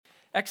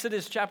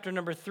Exodus chapter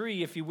number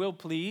 3, if you will,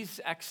 please.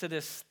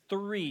 Exodus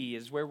 3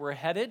 is where we're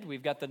headed.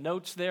 We've got the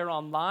notes there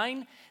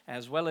online,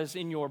 as well as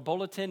in your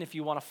bulletin if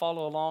you want to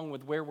follow along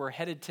with where we're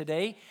headed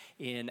today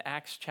in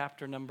Acts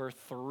chapter number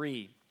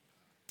 3.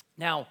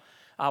 Now,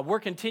 we're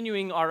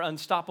continuing our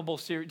Unstoppable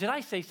series. Did I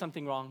say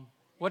something wrong?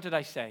 What did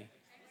I say?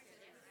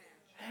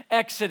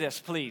 Exodus,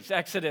 please.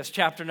 Exodus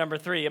chapter number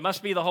 3. It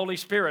must be the Holy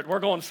Spirit. We're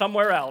going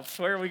somewhere else.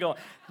 Where are we going?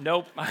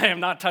 Nope, I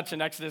am not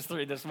touching Exodus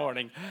 3 this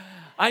morning.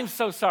 I'm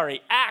so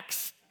sorry.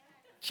 Acts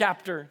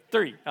chapter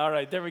 3. All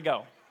right, there we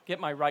go. Get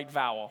my right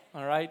vowel,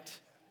 all right?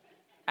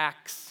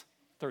 Acts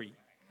 3.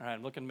 All right,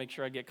 I'm looking to make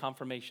sure I get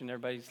confirmation.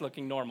 Everybody's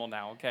looking normal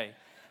now, okay?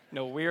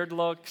 No weird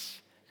looks.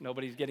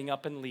 Nobody's getting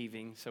up and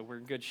leaving, so we're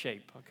in good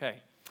shape,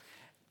 okay?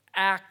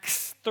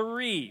 Acts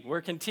 3.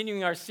 We're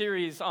continuing our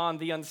series on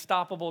the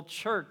Unstoppable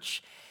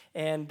Church,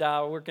 and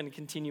we're going to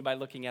continue by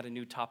looking at a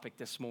new topic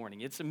this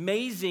morning. It's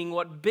amazing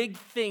what big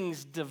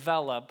things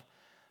develop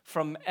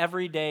from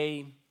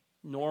everyday,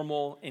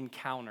 normal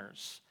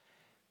encounters.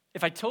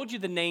 If I told you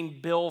the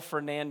name Bill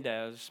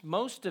Fernandez,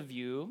 most of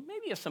you,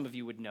 maybe some of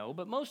you would know,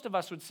 but most of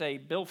us would say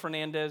Bill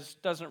Fernandez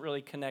doesn't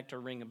really connect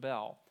or ring a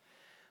bell.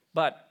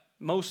 But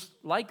most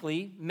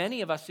likely,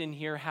 many of us in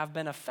here have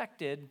been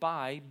affected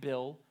by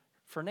Bill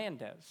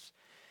Fernandez.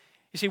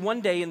 You see, one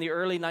day in the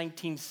early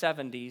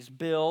 1970s,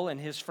 Bill and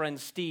his friend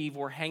Steve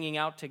were hanging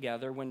out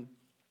together when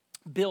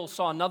Bill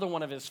saw another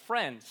one of his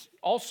friends,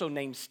 also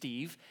named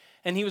Steve,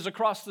 and he was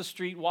across the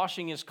street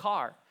washing his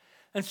car.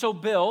 And so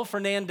Bill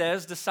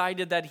Fernandez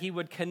decided that he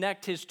would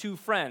connect his two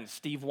friends,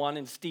 Steve 1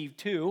 and Steve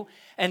 2,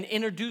 and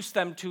introduce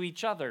them to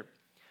each other.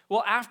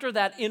 Well, after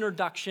that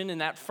introduction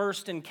and that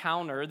first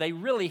encounter, they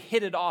really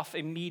hit it off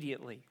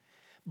immediately.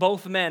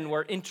 Both men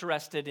were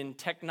interested in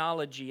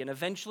technology and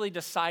eventually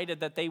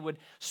decided that they would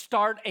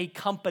start a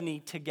company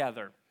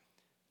together.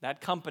 That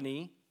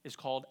company is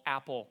called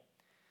Apple.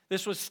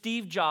 This was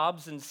Steve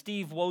Jobs and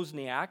Steve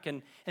Wozniak,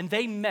 and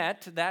they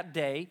met that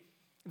day.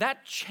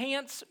 That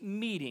chance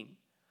meeting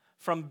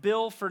from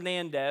Bill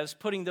Fernandez,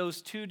 putting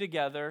those two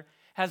together,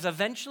 has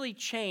eventually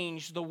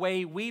changed the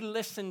way we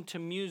listen to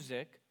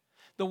music,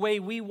 the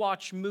way we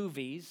watch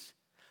movies,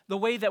 the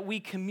way that we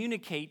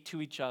communicate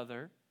to each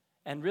other,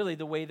 and really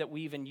the way that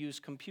we even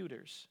use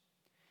computers.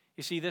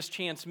 You see, this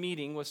chance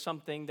meeting was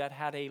something that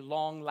had a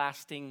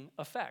long-lasting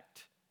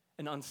effect,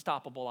 an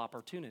unstoppable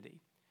opportunity.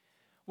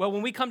 Well,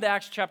 when we come to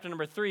Acts chapter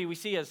number 3, we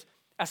see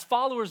as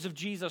followers of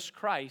Jesus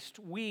Christ,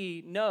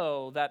 we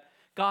know that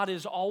God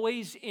is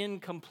always in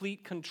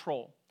complete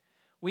control.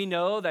 We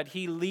know that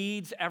He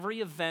leads every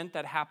event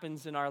that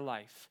happens in our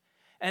life.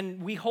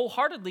 And we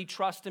wholeheartedly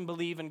trust and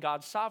believe in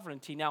God's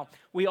sovereignty. Now,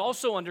 we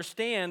also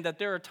understand that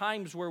there are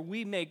times where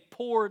we make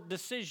poor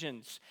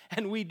decisions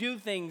and we do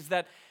things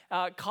that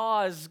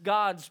cause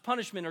God's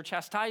punishment or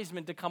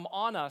chastisement to come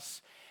on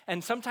us.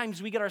 And sometimes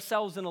we get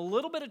ourselves in a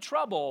little bit of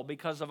trouble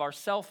because of our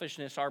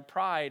selfishness, our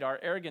pride, our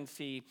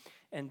arrogancy,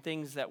 and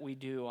things that we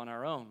do on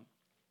our own.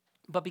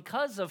 But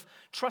because of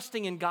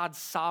trusting in God's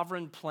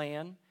sovereign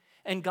plan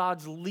and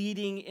God's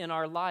leading in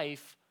our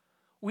life,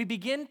 we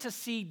begin to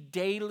see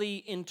daily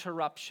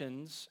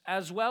interruptions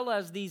as well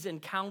as these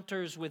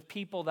encounters with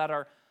people that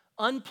are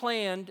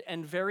unplanned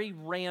and very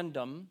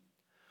random.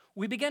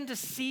 We begin to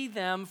see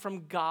them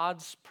from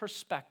God's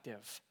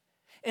perspective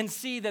and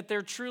see that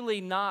they're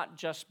truly not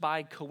just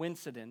by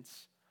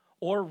coincidence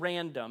or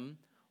random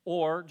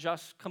or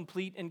just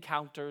complete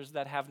encounters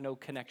that have no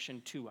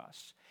connection to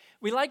us.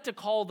 We like to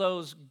call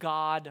those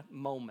God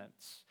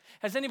moments.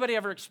 Has anybody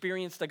ever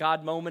experienced a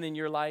God moment in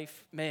your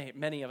life?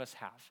 Many of us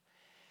have.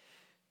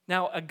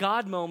 Now, a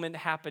God moment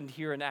happened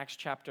here in Acts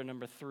chapter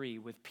number 3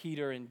 with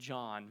Peter and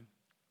John.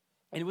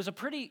 And it was a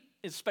pretty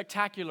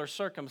spectacular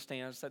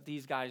circumstance that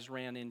these guys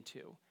ran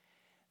into.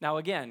 Now,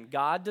 again,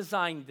 God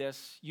designed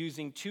this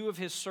using two of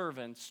His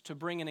servants to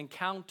bring an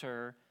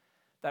encounter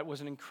that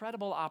was an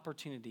incredible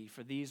opportunity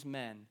for these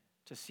men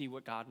to see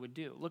what God would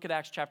do. Look at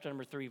Acts chapter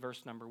number 3,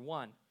 verse number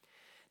 1.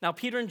 Now,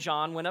 Peter and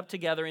John went up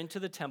together into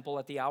the temple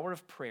at the hour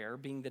of prayer,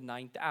 being the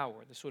 9th hour.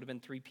 This would have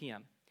been 3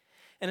 p.m.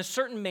 And a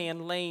certain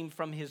man lame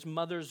from his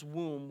mother's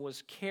womb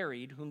was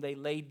carried, whom they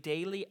laid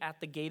daily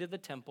at the gate of the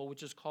temple,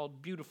 which is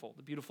called Beautiful,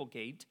 the Beautiful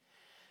Gate,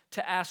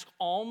 to ask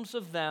alms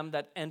of them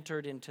that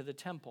entered into the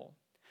temple,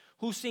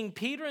 who, seeing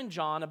Peter and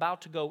John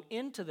about to go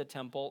into the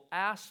temple,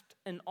 asked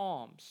an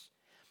alms.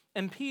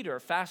 And Peter,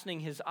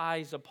 fastening his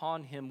eyes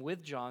upon him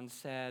with John,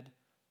 said,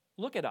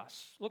 "Look at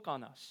us, look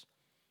on us."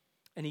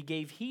 And he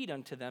gave heed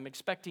unto them,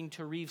 expecting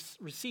to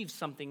receive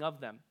something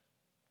of them.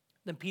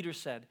 Then Peter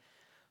said,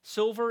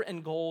 "Silver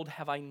and gold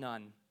have I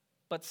none,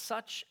 but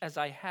such as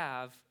I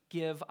have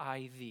give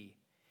I thee.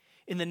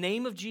 In the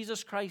name of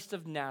Jesus Christ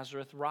of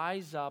Nazareth,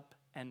 rise up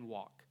and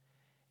walk."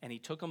 And he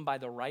took him by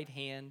the right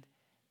hand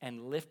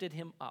and lifted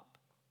him up.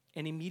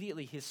 And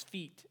immediately his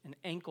feet and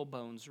ankle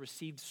bones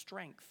received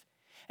strength.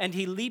 And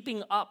he,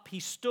 leaping up, he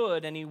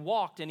stood and he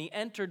walked, and he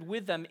entered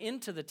with them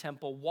into the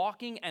temple,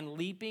 walking and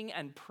leaping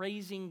and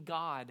praising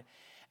God.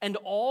 And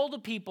all the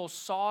people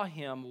saw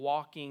him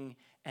walking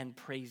and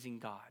praising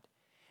God.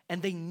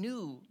 And they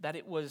knew that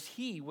it was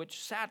he which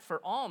sat for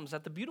alms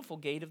at the beautiful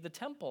gate of the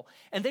temple.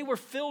 And they were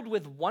filled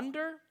with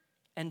wonder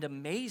and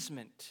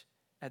amazement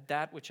at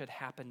that which had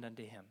happened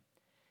unto him.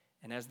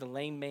 And as the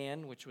lame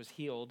man which was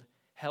healed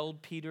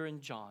held Peter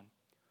and John,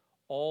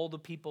 all the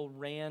people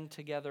ran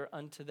together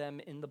unto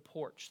them in the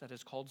porch that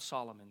is called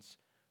Solomon's,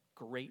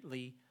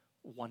 greatly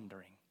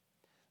wondering.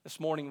 This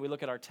morning we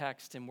look at our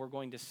text and we're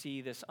going to see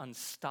this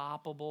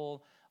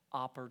unstoppable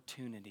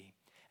opportunity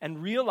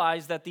and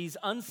realize that these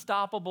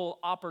unstoppable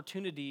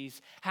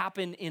opportunities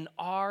happen in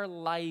our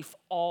life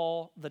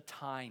all the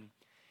time.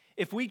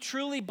 If we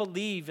truly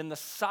believe in the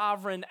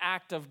sovereign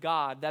act of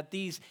God, that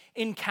these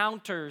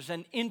encounters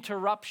and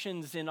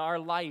interruptions in our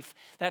life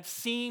that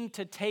seem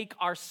to take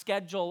our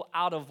schedule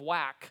out of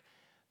whack,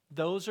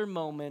 those are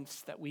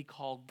moments that we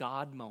call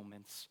God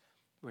moments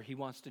where he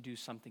wants to do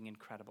something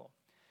incredible.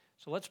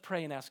 So let's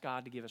pray and ask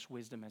God to give us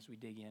wisdom as we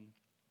dig in.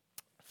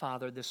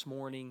 Father, this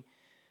morning,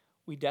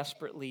 we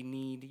desperately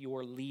need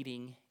your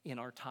leading in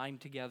our time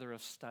together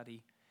of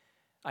study.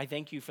 I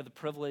thank you for the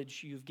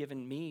privilege you've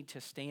given me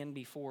to stand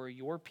before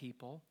your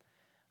people.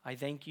 I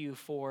thank you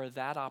for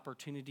that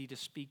opportunity to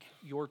speak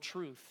your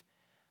truth.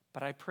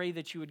 But I pray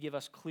that you would give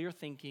us clear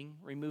thinking,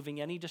 removing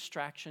any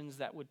distractions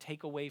that would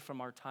take away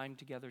from our time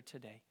together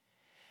today.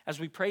 As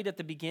we prayed at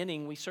the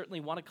beginning, we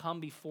certainly want to come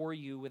before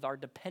you with our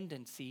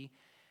dependency,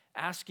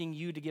 asking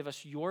you to give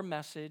us your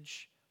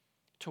message,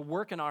 to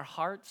work in our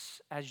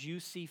hearts as you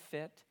see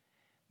fit.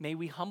 May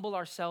we humble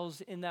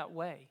ourselves in that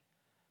way.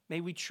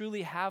 May we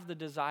truly have the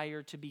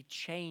desire to be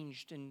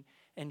changed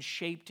and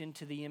shaped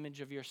into the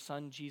image of your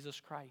Son, Jesus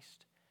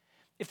Christ.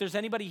 If there's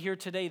anybody here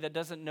today that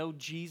doesn't know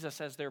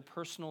Jesus as their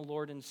personal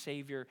Lord and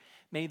Savior,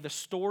 may the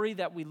story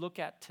that we look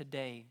at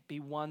today be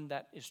one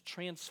that is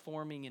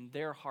transforming in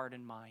their heart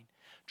and mind.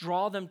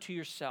 Draw them to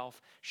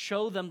yourself.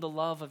 Show them the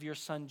love of your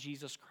Son,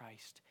 Jesus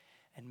Christ.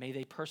 And may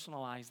they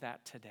personalize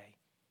that today.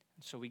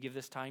 And so we give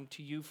this time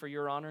to you for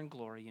your honor and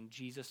glory. In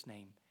Jesus'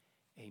 name,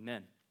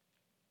 amen.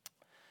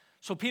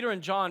 So Peter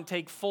and John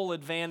take full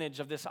advantage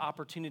of this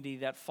opportunity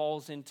that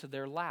falls into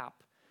their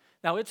lap.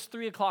 Now it's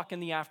 3:00 in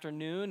the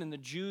afternoon, and the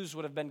Jews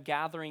would have been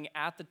gathering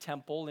at the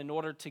temple in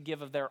order to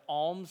give of their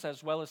alms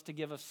as well as to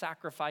give of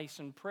sacrifice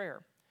and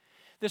prayer.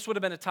 This would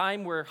have been a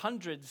time where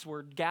hundreds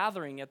were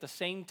gathering at the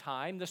same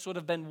time. This would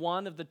have been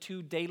one of the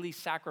 2 daily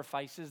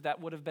sacrifices that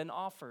would have been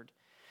offered.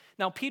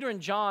 Now, Peter and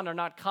John are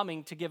not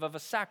coming to give of a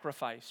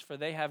sacrifice, for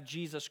they have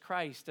Jesus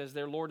Christ as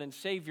their Lord and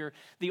Savior.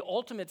 The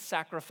ultimate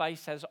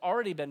sacrifice has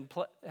already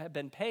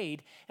been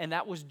paid, and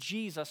that was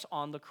Jesus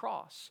on the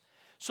cross.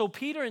 So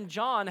Peter and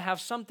John have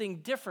something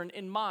different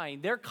in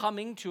mind. They're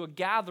coming to a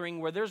gathering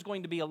where there's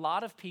going to be a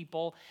lot of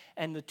people,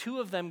 and the 2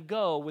 of them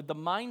go with the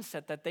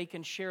mindset that they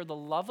can share the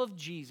love of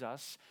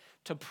Jesus,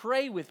 to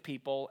pray with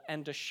people,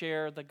 and to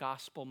share the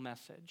gospel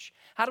message.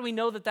 How do we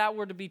know that that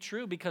were to be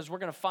true? Because we're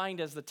going to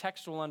find as the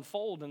text will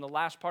unfold in the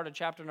last part of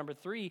chapter number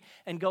 3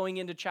 and going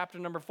into chapter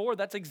number 4,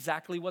 that's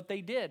exactly what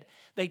they did.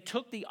 They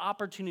took the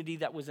opportunity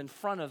that was in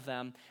front of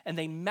them and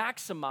they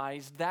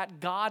maximized that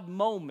God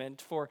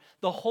moment for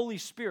the Holy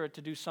Spirit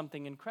to do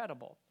something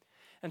incredible.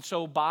 And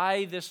so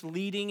by this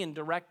leading and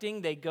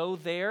directing, they go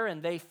there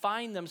and they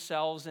find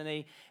themselves in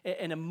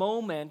a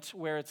moment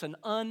where it's an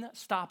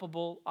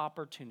unstoppable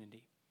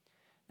opportunity.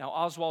 Now,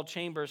 Oswald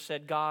Chambers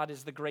said God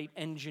is the great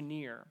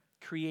engineer,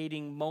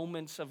 creating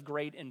moments of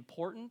great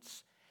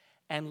importance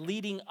and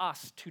leading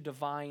us to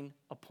divine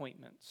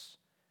appointments.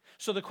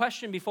 So the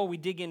question before we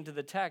dig into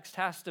the text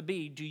has to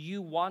be, do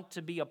you want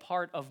to be a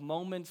part of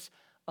moments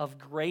of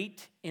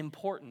great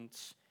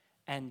importance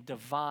and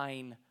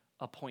divine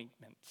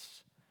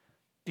appointments?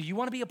 Do you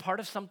want to be a part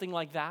of something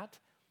like that?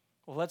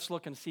 Well, let's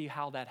look and see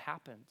how that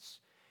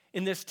happens.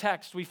 In this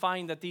text, we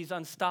find that these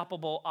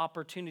unstoppable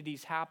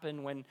opportunities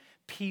happen when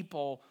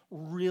people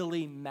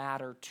really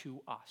matter to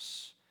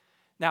us.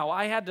 Now,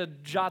 I had to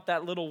jot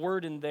that little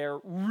word in there,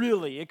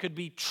 really. It could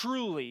be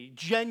truly,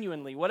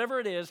 genuinely,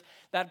 whatever it is,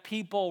 that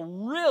people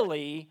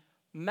really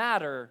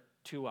matter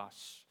to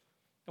us.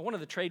 And one of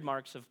the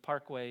trademarks of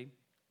Parkway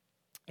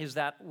is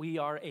that we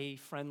are a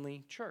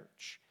friendly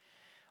church.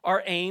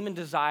 Our aim and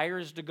desire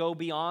is to go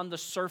beyond the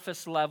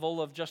surface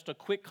level of just a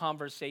quick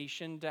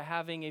conversation to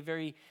having a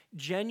very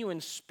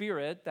genuine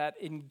spirit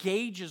that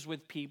engages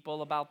with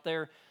people about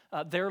their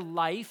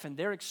life and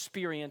their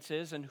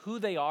experiences and who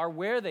they are,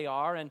 where they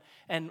are,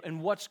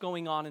 and what's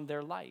going on in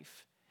their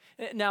life.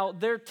 Now,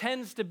 there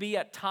tends to be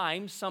at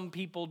times some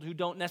people who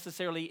don't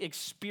necessarily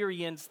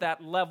experience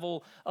that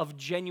level of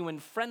genuine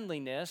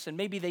friendliness, and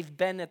maybe they've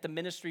been at the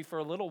ministry for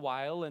a little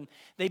while, and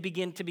they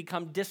begin to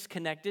become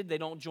disconnected. They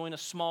don't join a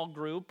small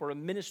group or a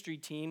ministry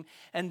team,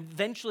 and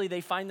eventually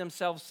they find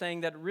themselves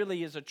saying that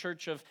really is a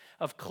church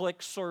of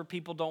cliques, or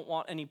people don't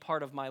want any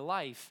part of my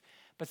life.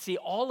 But see,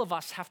 all of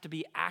us have to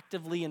be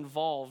actively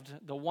involved.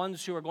 The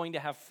ones who are going to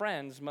have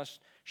friends must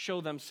show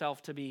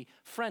themselves to be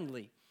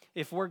friendly.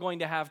 If we're going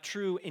to have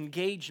true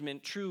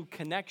engagement, true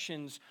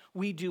connections,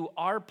 we do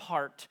our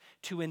part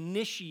to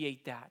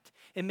initiate that.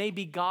 It may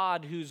be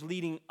God who's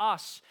leading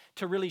us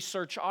to really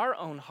search our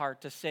own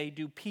heart to say,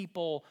 do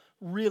people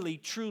really,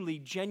 truly,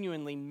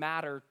 genuinely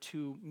matter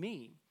to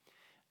me?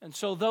 And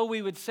so though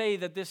we would say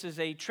that this is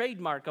a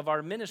trademark of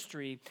our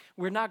ministry,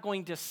 we're not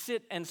going to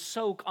sit and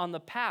soak on the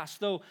past,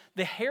 though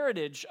the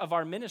heritage of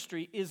our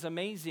ministry is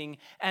amazing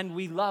and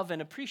we love and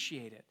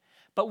appreciate it.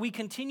 But we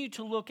continue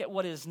to look at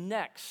what is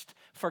next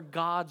for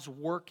God's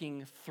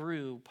working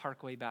through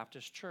Parkway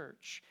Baptist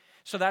Church.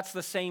 So that's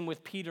the same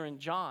with Peter and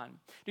John.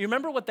 Do you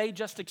remember what they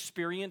just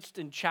experienced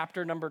in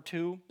chapter number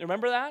 2?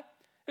 Remember that?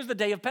 It was the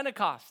day of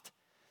Pentecost.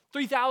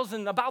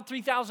 About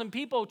 3,000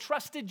 people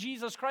trusted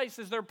Jesus Christ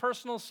as their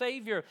personal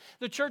Savior.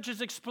 The church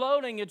is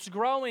exploding. It's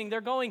growing. They're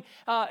going,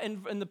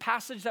 in the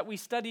passage that we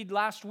studied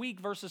last week,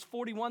 verses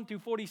 41 through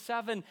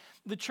 47,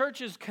 the church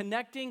is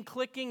connecting,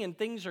 clicking, and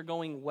things are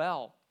going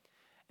well.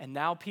 And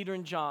now Peter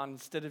and John,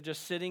 instead of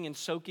just sitting and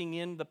soaking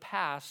in the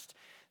past,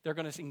 they're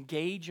going to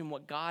engage in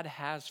what God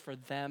has for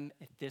them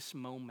at this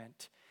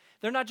moment.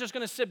 They're not just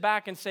going to sit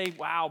back and say,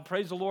 wow,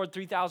 praise the Lord,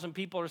 3,000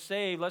 people are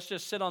saved. Let's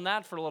just sit on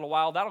that for a little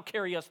while. That'll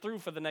carry us through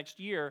for the next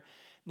year.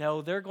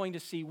 No, they're going to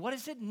see, what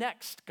is it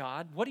next,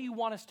 God? What do you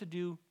want us to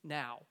do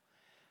now?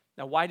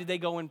 Now, why did they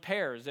go in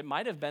pairs? It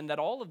might have been that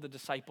all of the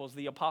disciples,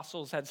 the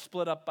apostles, had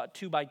split up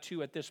 2 by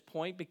 2 at this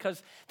point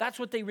because that's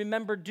what they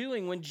remembered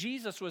doing when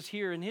Jesus was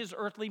here in his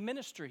earthly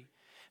ministry.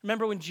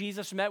 Remember when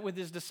Jesus met with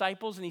his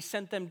disciples and he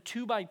sent them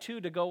 2 by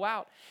 2 to go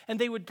out, and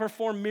they would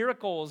perform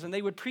miracles and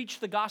they would preach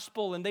the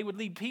gospel and they would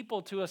lead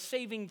people to a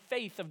saving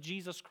faith of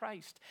Jesus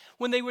Christ.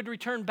 When they would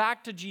return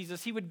back to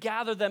Jesus, he would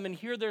gather them and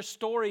hear their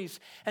stories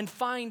and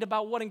find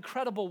about what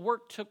incredible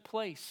work took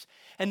place.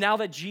 And now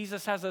that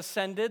Jesus has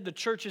ascended, the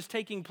church is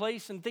taking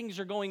place and things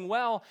are going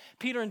well,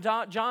 Peter and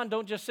John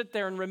don't just sit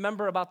there and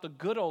remember about the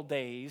good old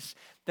days.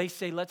 They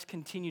say, let's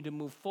continue to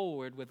move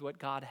forward with what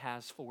God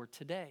has for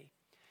today.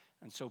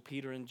 And so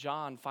Peter and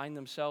John find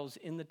themselves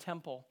in the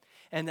temple.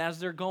 And as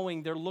they're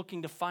going, they're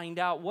looking to find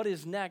out what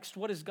is next,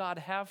 what does God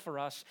have for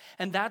us?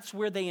 And that's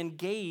where they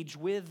engage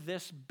with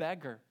this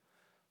beggar.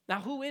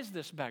 Now, who is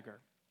this beggar?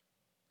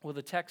 Well,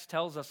 the text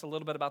tells us a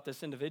little bit about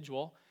this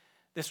individual.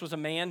 This was a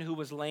man who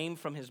was lame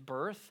from his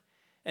birth.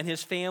 And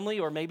his family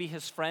or maybe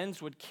his friends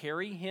would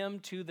carry him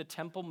to the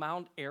Temple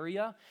Mount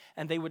area,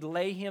 and they would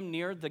lay him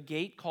near the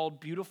gate called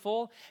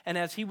Beautiful. And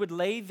as he would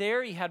lay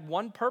there, he had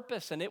one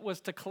purpose, and it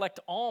was to collect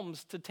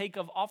alms, to take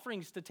of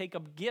offerings, to take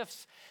of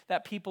gifts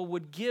that people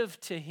would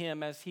give to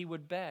him as he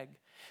would beg.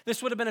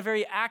 This would have been a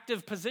very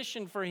active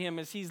position for him.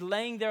 As he's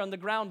laying there on the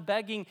ground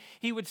begging,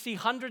 he would see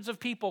hundreds of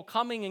people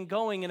coming and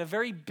going in a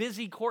very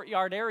busy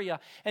courtyard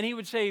area. And he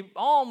would say,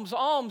 alms,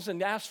 alms,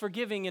 and ask for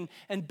giving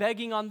and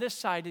begging on this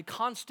side. A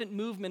constant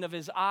movement of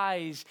his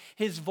eyes.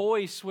 His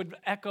voice would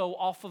echo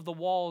off of the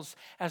walls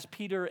as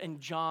Peter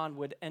and John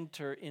would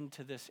enter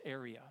into this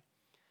area.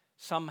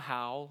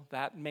 Somehow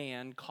that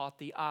man caught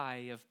the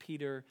eye of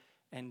Peter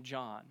and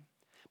John.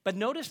 But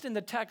notice in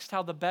the text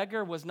how the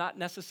beggar was not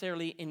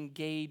necessarily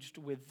engaged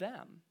with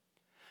them.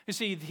 You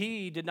see,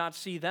 he did not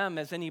see them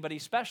as anybody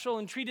special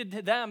and treated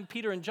them,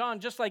 Peter and John,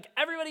 just like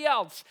everybody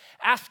else,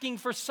 asking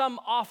for some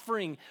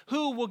offering.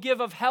 Who will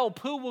give of help?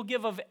 Who will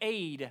give of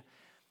aid?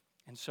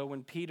 And so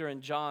when Peter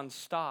and John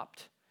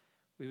stopped,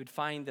 we would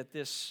find that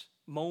this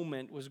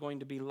moment was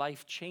going to be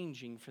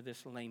life-changing for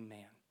this lame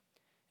man.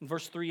 In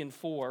verse 3 and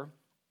 4,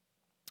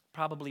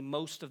 probably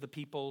most of the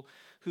people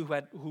who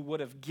would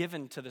have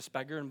given to this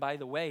beggar, and by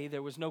the way,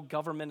 there was no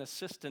government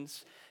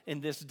assistance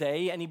in this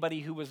day.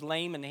 Anybody who was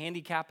lame and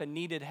handicapped and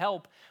needed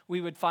help,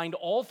 we would find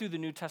all through the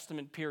New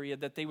Testament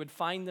period that they would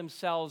find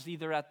themselves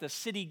either at the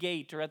city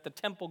gate or at the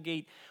temple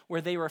gate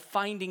where they were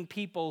finding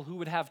people who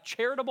would have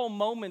charitable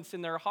moments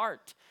in their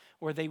heart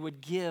where they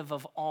would give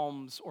of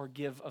alms or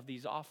give of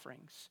these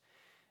offerings.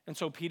 And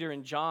so Peter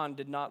and John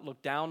did not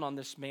look down on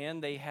this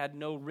man. They had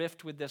no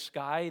rift with this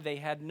guy. They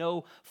had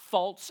no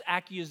false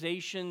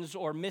accusations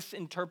or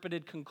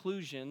misinterpreted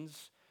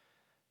conclusions.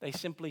 They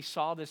simply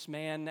saw this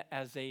man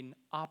as an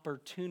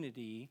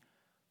opportunity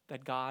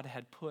that God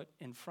had put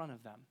in front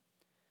of them.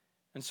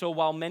 And so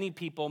while many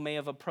people may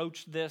have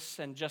approached this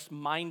and just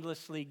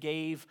mindlessly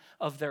gave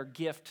of their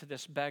gift to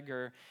this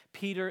beggar,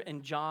 Peter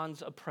and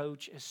John's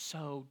approach is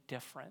so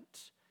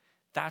different.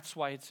 That's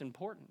why it's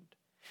important.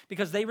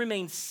 Because they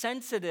remained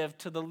sensitive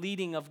to the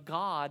leading of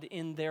God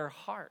in their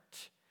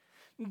heart.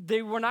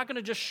 They were not going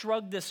to just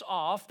shrug this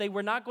off. They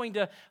were not going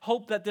to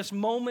hope that this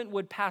moment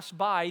would pass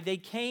by. They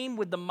came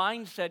with the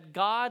mindset,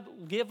 God,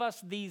 give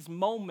us these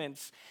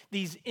moments,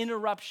 these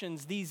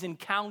interruptions, these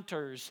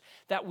encounters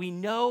that we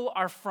know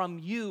are from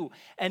you.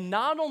 And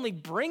not only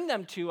bring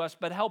them to us,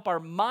 but help our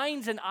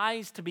minds and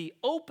eyes to be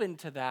open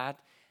to that,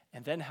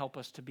 and then help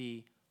us to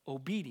be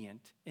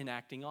obedient in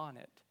acting on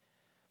it.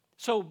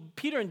 So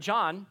Peter and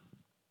John,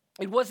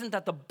 it wasn't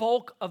that the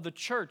bulk of the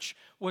church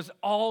was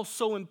all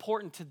so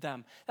important to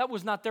them. That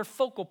was not their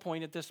focal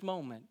point at this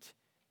moment.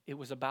 It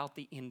was about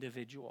the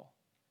individual.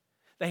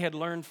 They had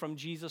learned from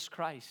Jesus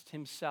Christ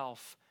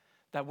himself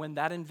that when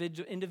that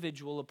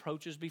individual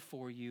approaches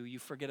before you, you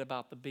forget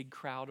about the big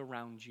crowd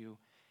around you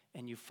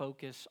and you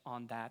focus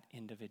on that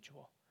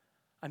individual.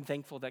 I'm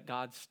thankful that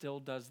God still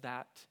does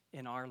that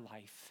in our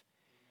life.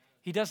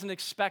 He doesn't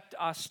expect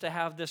us to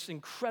have this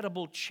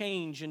incredible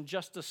change in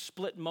just a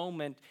split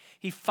moment.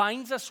 He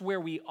finds us where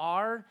we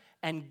are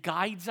and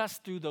guides us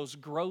through those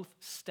growth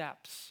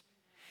steps.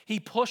 He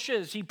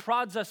pushes, he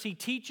prods us, he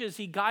teaches,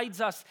 he guides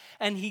us,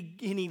 and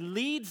he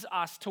leads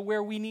us to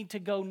where we need to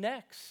go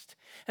next.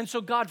 And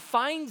so God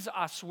finds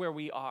us where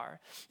we are.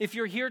 If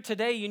you're here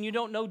today and you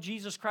don't know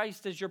Jesus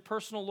Christ as your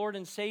personal Lord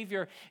and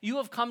Savior, you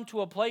have come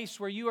to a place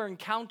where you are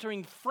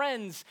encountering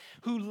friends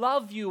who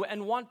love you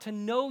and want to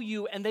know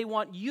you, and they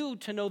want you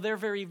to know their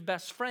very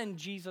best friend,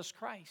 Jesus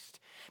Christ.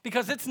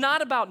 Because it's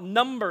not about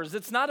numbers.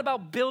 It's not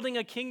about building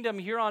a kingdom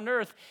here on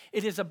earth.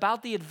 It is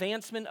about the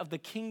advancement of the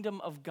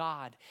kingdom of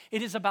God.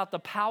 It is about the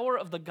power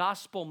of the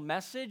gospel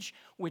message,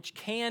 which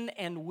can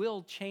and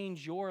will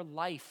change your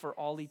life for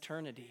all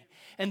eternity.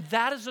 And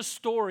that is a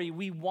story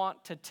we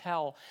want to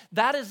tell.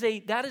 That is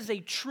a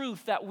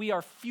truth that we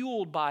are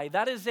fueled by.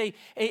 That is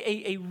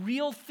a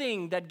real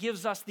thing that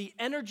gives us the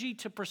energy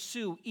to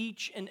pursue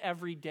each and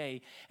every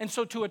day. And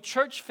so to a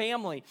church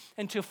family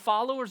and to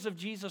followers of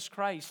Jesus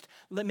Christ,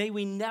 may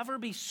we never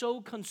be so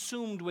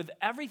consumed with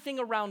everything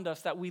around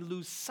us that we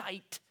lose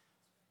sight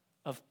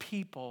of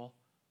people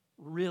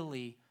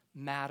really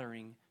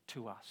mattering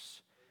to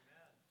us.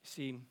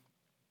 See,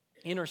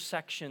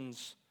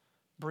 intersections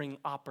bring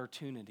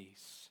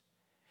opportunities.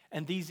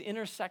 And these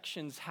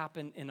intersections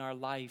happen in our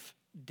life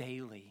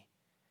daily.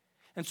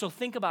 And so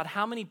think about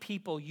how many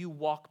people you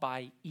walk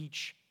by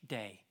each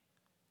day.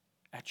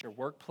 At your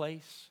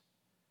workplace,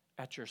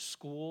 at your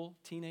school,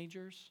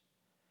 teenagers,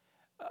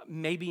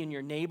 maybe in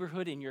your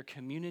neighborhood, in your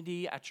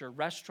community, at your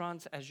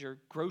restaurants, as your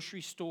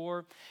grocery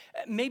store.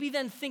 Maybe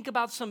then think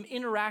about some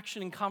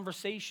interaction and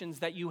conversations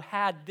that you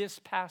had this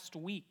past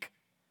week.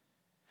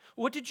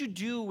 What did you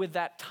do with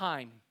that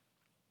time?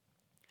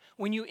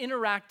 When you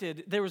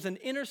interacted, there was an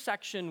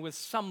intersection with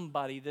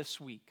somebody this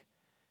week.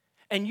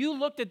 And you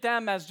looked at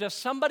them as just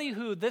somebody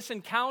who this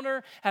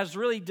encounter has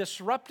really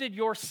disrupted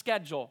your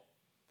schedule.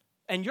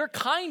 And you're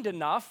kind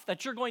enough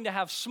that you're going to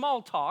have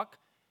small talk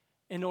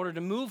in order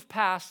to move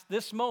past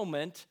this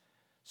moment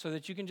so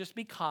that you can just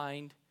be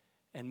kind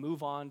and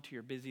move on to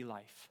your busy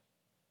life.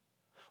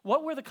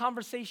 What were the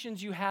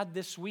conversations you had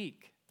this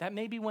week that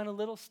maybe went a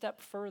little step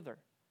further,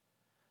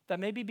 that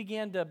maybe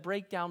began to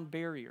break down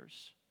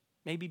barriers,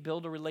 maybe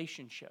build a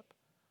relationship,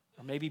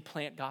 or maybe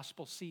plant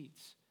gospel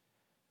seeds?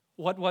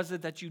 What was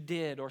it that you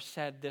did or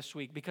said this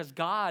week? Because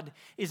God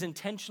is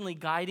intentionally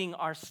guiding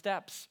our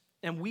steps,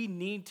 and we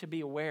need to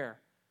be aware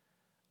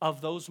of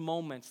those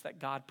moments that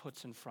God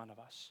puts in front of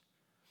us.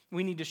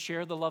 We need to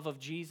share the love of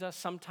Jesus,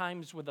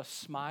 sometimes with a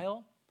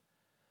smile.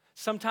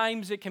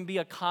 Sometimes it can be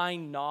a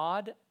kind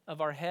nod of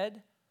our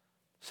head.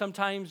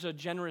 Sometimes a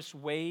generous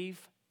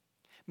wave.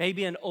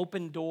 Maybe an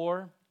open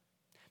door.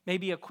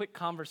 Maybe a quick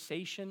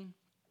conversation.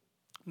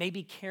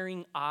 Maybe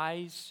caring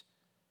eyes.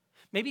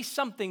 Maybe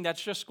something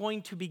that's just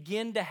going to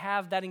begin to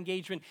have that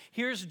engagement.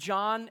 Here's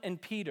John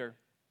and Peter,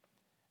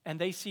 and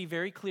they see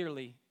very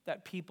clearly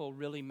that people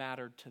really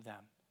mattered to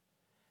them.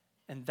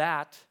 And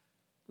that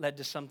led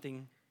to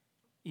something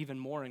even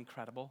more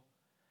incredible.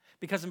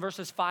 Because in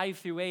verses 5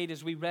 through 8,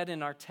 as we read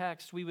in our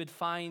text, we would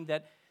find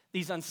that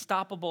these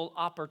unstoppable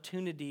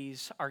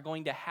opportunities are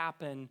going to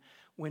happen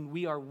when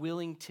we are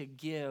willing to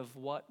give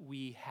what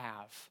we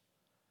have.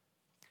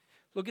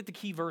 Look at the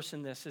key verse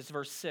in this, is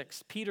verse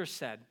 6. Peter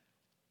said,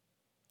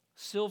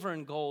 "Silver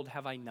and gold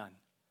have I none."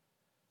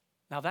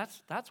 Now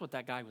that's what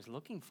that guy was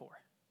looking for.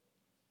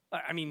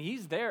 I mean,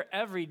 he's there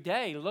every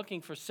day looking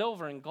for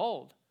silver and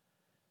gold.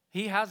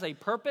 He has a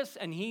purpose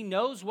and he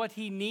knows what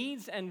he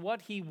needs and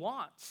what he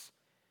wants.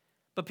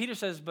 But Peter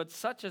says, "But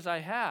such as I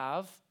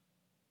have,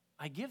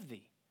 I give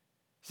thee."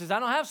 He says, "I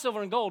don't have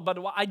silver and gold, but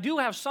I do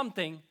have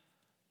something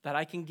that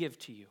I can give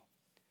to you."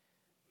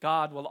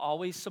 God will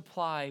always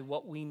supply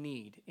what we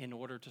need in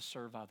order to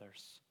serve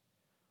others,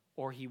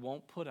 or he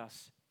won't put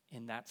us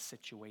in that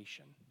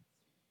situation.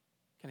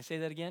 Can I say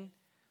that again?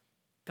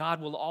 God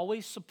will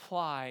always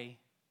supply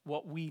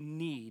what we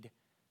need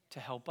to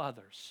help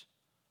others,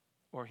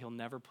 or he'll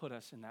never put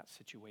us in that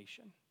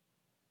situation.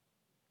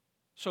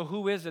 So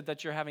who is it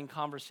that you're having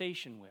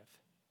conversation with?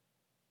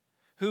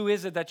 Who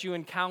is it that you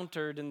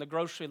encountered in the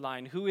grocery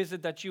line? Who is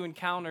it that you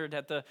encountered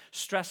at the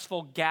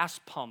stressful gas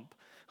pump?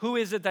 Who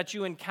is it that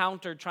you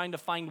encountered trying to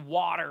find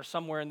water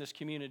somewhere in this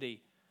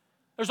community?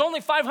 There's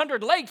only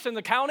 500 lakes in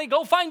the county.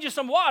 Go find you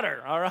some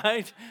water, all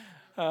right?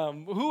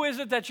 Who is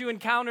it that you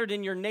encountered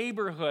in your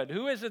neighborhood?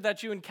 Who is it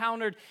that you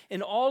encountered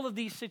in all of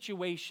these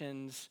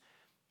situations?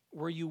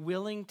 Were you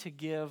willing to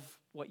give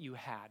what you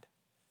had?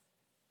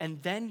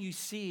 And then you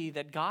see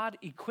that God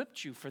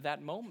equipped you for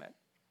that moment.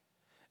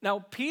 Now,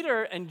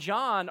 Peter and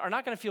John are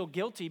not going to feel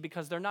guilty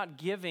because they're not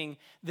giving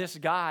this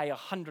guy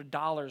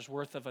 $100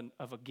 worth of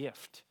a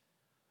gift.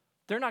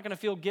 They're not going to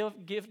feel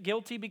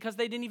guilty because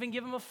they didn't even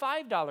give him a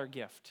 $5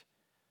 gift.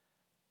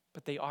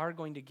 But they are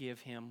going to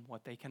give him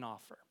what they can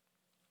offer.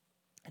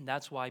 And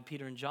that's why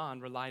Peter and John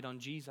relied on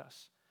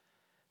Jesus.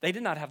 They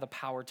did not have the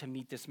power to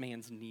meet this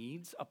man's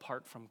needs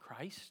apart from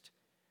Christ.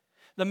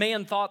 The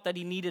man thought that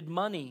he needed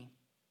money,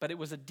 but it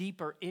was a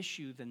deeper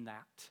issue than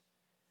that.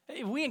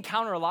 We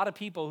encounter a lot of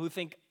people who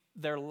think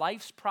their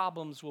life's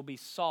problems will be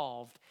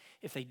solved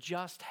if they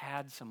just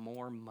had some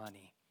more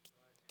money.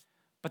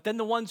 But then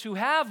the ones who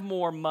have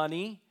more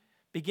money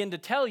begin to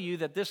tell you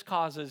that this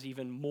causes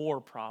even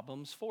more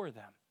problems for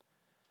them.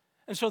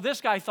 And so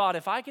this guy thought,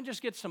 if I can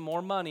just get some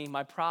more money,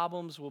 my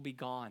problems will be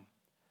gone.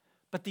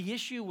 But the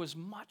issue was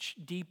much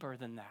deeper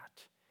than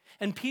that.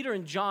 And Peter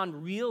and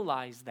John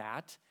realized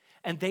that,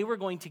 and they were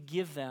going to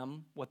give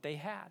them what they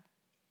had.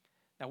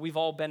 Now, we've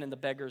all been in the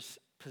beggar's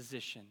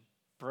position,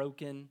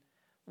 broken,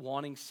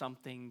 wanting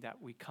something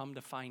that we come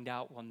to find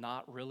out will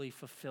not really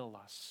fulfill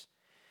us.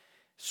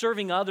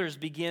 Serving others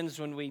begins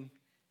when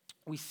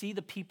we see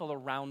the people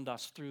around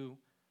us through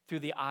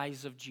the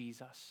eyes of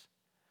Jesus.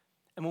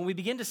 And when we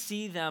begin to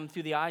see them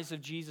through the eyes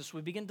of Jesus,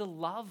 we begin to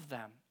love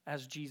them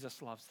as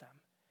Jesus loves them.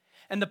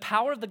 And the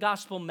power of the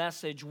gospel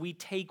message we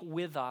take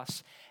with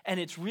us, and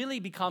it really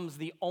becomes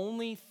the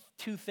only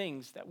two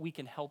things that we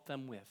can help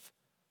them with: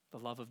 the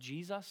love of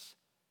Jesus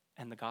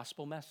and the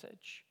gospel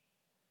message.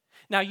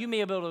 Now, you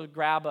may be able to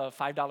grab a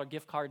 $5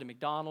 gift card to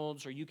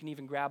McDonald's, or you can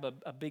even grab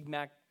a Big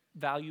Mac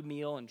value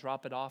meal and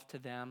drop it off to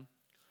them.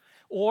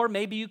 Or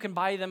maybe you can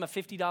buy them a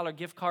 $50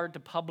 gift card to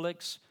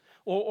Publix.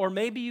 Or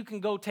maybe you can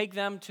go take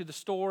them to the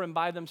store and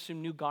buy them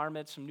some new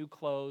garments, some new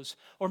clothes.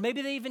 Or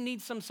maybe they even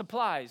need some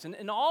supplies.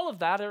 And all of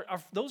that,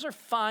 those are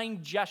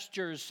fine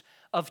gestures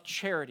of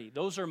charity.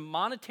 Those are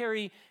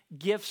monetary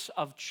gifts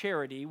of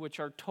charity, which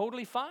are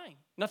totally fine.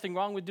 Nothing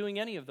wrong with doing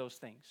any of those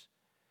things.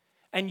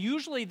 And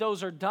usually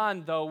those are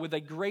done, though, with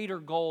a greater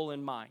goal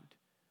in mind,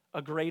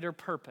 a greater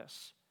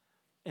purpose.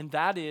 And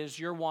that is,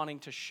 you're wanting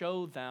to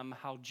show them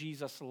how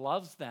Jesus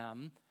loves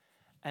them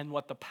and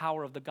what the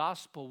power of the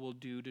gospel will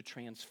do to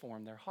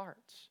transform their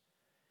hearts.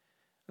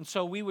 And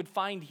so we would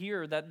find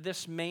here that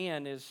this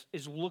man is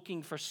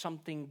looking for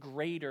something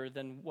greater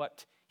than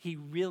what he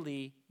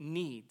really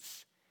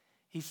needs.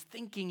 He's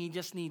thinking he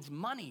just needs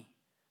money,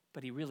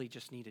 but he really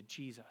just needed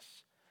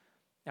Jesus.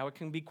 Now, it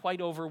can be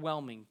quite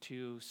overwhelming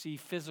to see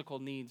physical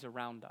needs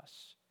around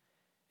us.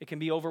 It can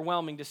be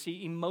overwhelming to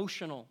see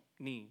emotional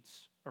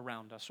needs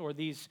around us, or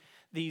these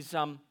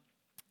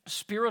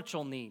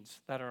spiritual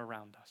needs that are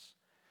around us.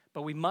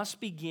 But we must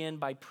begin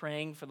by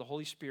praying for the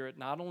Holy Spirit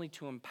not only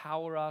to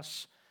empower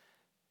us,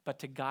 but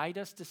to guide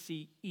us to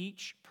see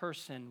each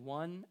person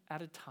one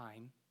at a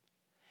time.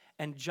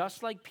 And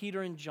just like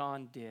Peter and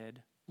John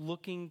did,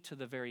 looking to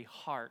the very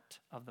heart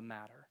of the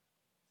matter.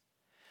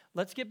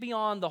 Let's get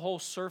beyond the whole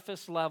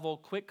surface level,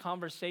 quick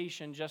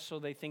conversation just so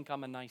they think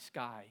I'm a nice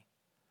guy.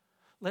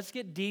 Let's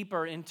get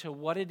deeper into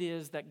what it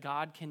is that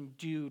God can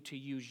do to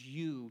use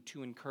you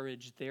to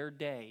encourage their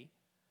day.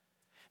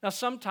 Now,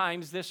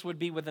 sometimes this would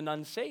be with an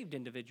unsaved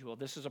individual.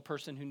 This is a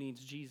person who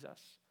needs Jesus.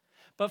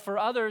 But for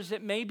others,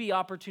 it may be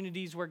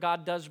opportunities where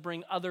God does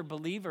bring other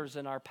believers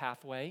in our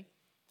pathway,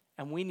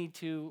 and we need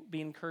to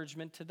be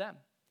encouragement to them.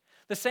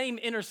 The same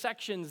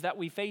intersections that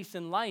we face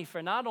in life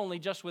are not only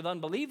just with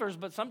unbelievers,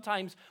 but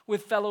sometimes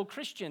with fellow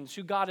Christians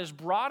who God has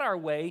brought our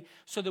way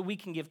so that we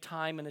can give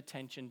time and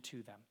attention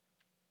to them.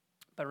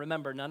 But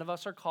remember, none of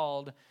us are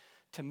called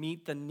to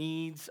meet the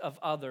needs of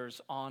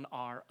others on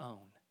our own.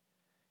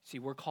 See,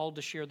 we're called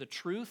to share the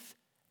truth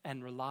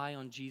and rely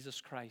on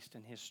Jesus Christ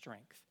and his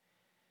strength.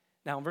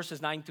 Now, in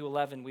verses 9 through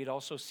 11, we'd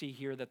also see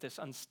here that this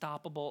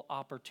unstoppable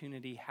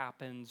opportunity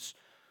happens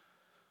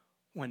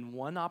when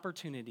one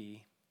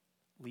opportunity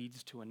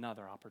leads to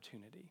another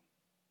opportunity.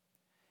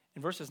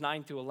 In verses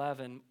 9 through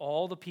 11,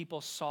 all the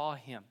people saw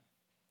him.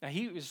 Now,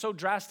 he was so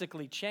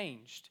drastically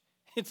changed.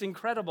 It's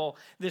incredible,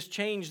 this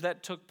change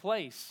that took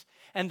place.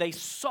 And they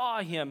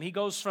saw him. He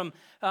goes from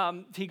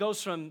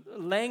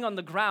laying on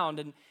the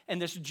ground,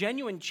 and this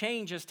genuine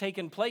change has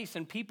taken place,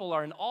 and people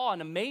are in awe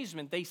and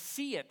amazement. They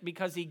see it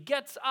because he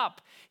gets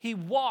up, he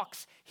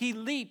walks, he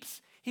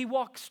leaps, he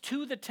walks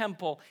to the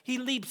temple, he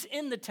leaps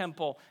in the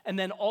temple, and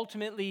then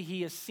ultimately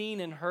he is seen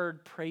and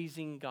heard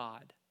praising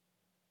God.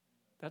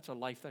 That's a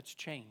life that's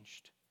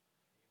changed.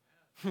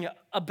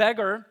 A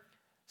beggar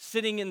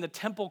sitting in the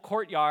temple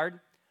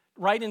courtyard,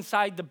 right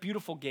inside the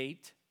beautiful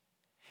gate.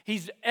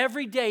 He's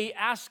every day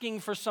asking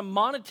for some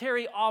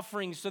monetary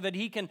offerings so that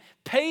he can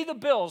pay the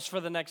bills for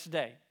the next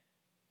day.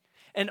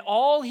 And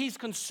all he's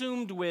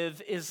consumed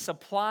with is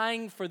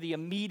supplying for the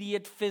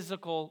immediate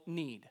physical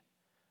need.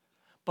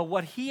 But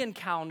what he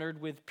encountered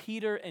with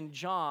Peter and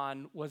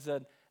John was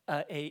an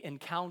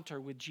encounter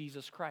with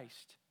Jesus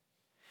Christ.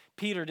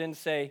 Peter didn't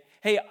say,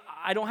 hey,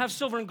 I don't have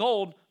silver and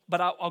gold,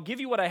 but I'll give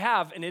you what I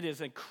have, and it is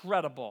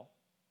incredible,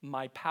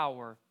 my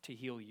power to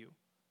heal you.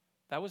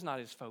 That was not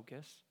his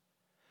focus.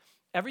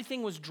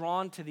 Everything was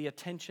drawn to the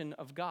attention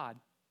of God.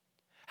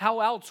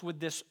 How else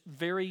would this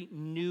very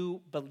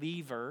new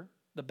believer,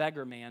 the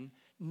beggar man,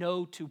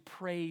 know to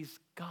praise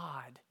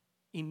God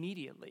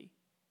immediately?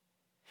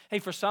 Hey,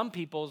 for some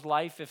people's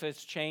life, if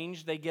it's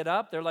changed, they get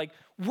up, they're like,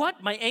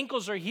 what? My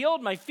ankles are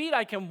healed, my feet,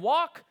 I can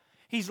walk.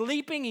 He's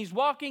leaping, he's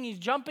walking, he's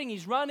jumping,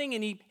 he's running,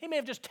 and he may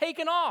have just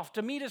taken off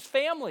to meet his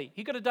family.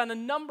 He could have done a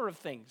number of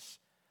things.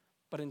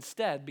 But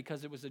instead,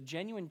 because it was a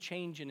genuine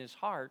change in his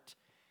heart,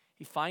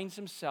 he finds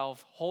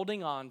himself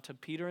holding on to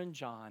Peter and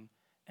John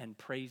and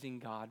praising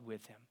God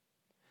with him.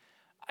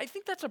 I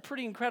think that's a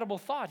pretty incredible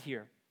thought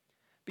here,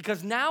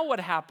 because now what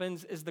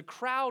happens is the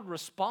crowd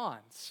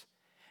responds.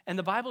 And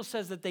the Bible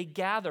says that they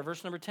gather.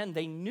 Verse number 10,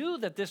 they knew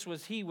that this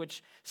was he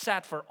which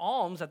sat for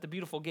alms at the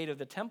beautiful gate of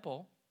the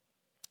temple.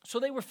 So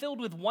they were filled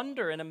with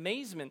wonder and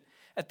amazement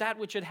at that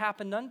which had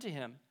happened unto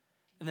him.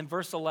 And then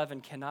verse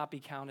 11 cannot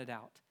be counted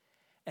out.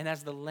 And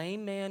as the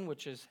lame man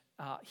which is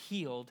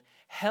healed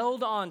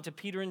held on to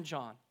Peter and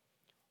John,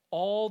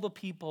 all the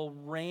people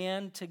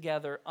ran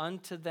together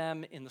unto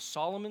them in the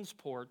Solomon's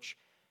porch,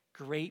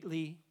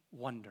 greatly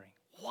wondering.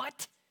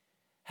 What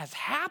has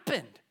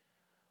happened?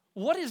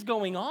 What is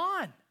going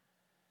on?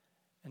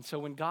 And so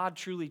when God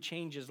truly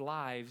changes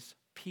lives,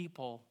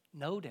 people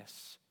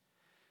notice.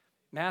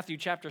 Matthew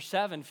chapter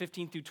 7,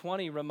 15 through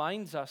 20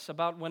 reminds us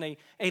about when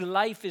a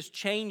life is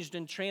changed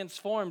and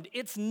transformed,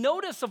 it's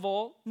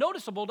noticeable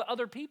to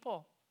other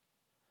people.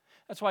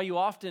 That's why you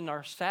often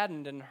are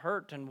saddened and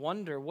hurt and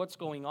wonder what's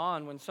going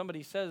on when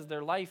somebody says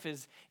their life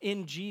is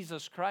in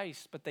Jesus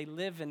Christ, but they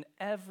live in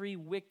every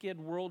wicked,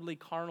 worldly,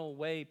 carnal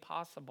way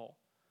possible.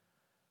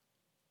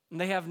 And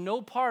they have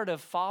no part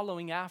of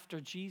following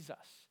after Jesus.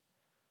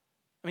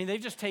 I mean, they've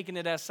just taken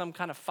it as some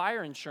kind of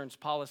fire insurance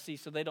policy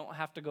so they don't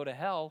have to go to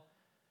hell.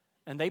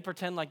 And they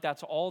pretend like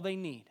that's all they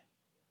need.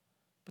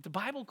 But the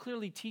Bible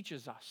clearly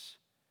teaches us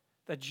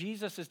that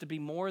Jesus is to be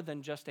more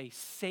than just a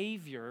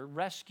savior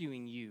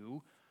rescuing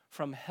you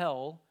from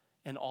hell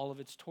and all of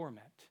its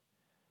torment.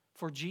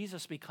 For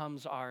Jesus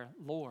becomes our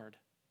Lord,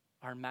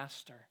 our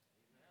Master.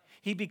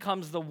 He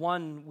becomes the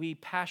one we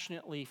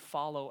passionately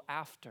follow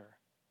after.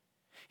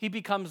 He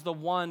becomes the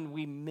one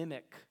we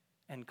mimic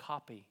and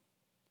copy.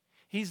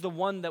 He's the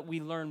one that we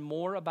learn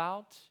more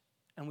about,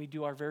 and we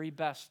do our very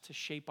best to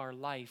shape our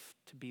life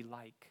to be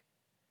like.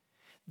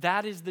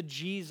 That is the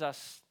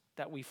Jesus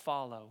that we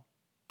follow.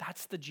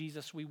 That's the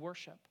Jesus we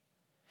worship.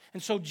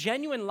 And so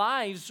genuine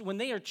lives, when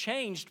they are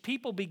changed,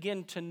 people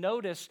begin to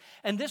notice.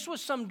 And this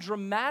was some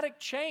dramatic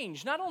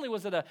change. Not only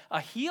was it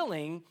a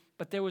healing,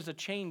 but there was a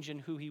change in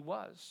who he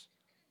was.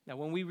 Now,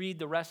 when we read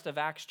the rest of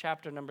Acts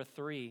chapter number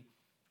 3,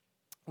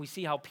 we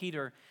see how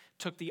Peter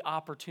took the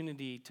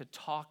opportunity to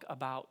talk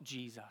about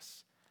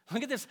Jesus.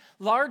 Look at this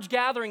large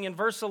gathering in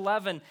verse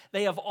 11.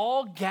 They have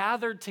all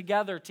gathered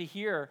together to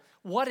hear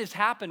what has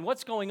happened,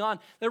 what's going on.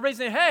 They're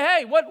raising,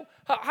 hey,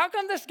 how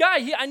come this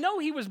guy, I know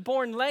he was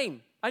born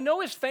lame. I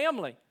know his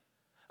family.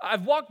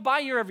 I've walked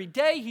by here every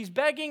day. He's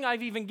begging.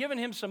 I've even given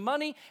him some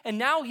money. And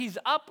now he's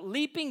up,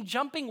 leaping,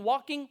 jumping,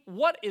 walking.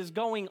 What is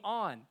going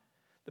on?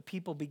 The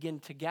people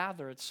begin to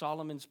gather at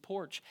Solomon's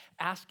porch,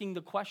 asking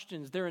the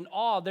questions. They're in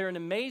awe. They're in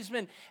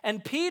amazement.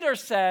 And Peter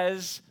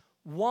says,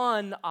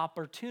 one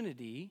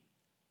opportunity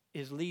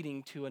is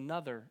leading to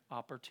another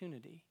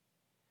opportunity.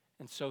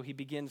 And so he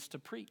begins to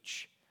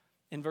preach.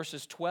 In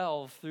verses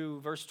 12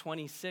 through verse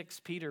 26,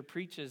 Peter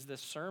preaches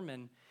this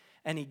sermon,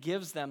 and he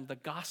gives them the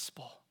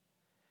gospel.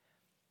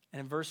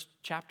 And in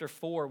chapter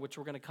 4, which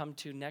we're going to come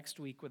to next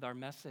week with our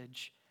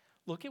message,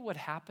 look at what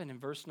happened in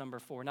verse number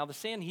 4. Now the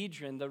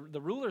Sanhedrin,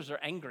 the rulers are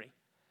angry,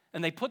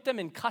 and they put them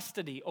in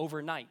custody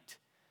overnight.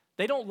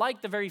 They don't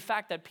like the very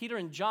fact that Peter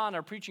and John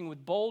are preaching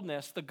with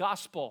boldness the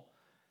gospel.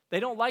 They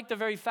don't like the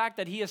very fact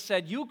that he has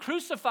said, you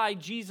crucified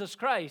Jesus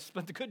Christ,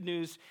 but the good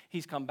news,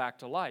 he's come back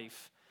to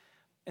life.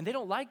 And they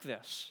don't like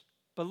this.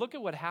 But look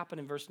at what happened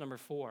in verse number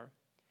 4.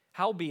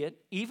 Howbeit,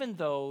 even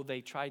though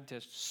they tried to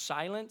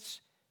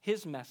silence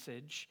his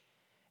message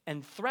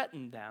and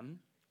threatened them,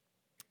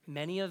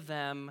 many of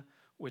them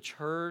which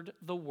heard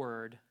the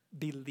word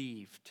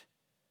believed.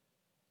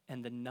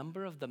 And the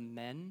number of the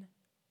men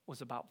was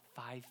about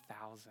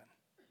 5,000.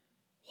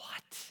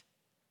 What?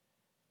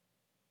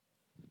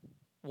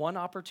 One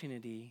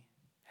opportunity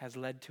has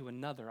led to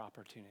another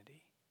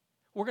opportunity.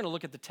 We're going to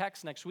look at the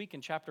text next week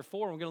in chapter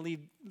 4, and we're going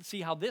to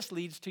see how this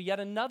leads to yet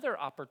another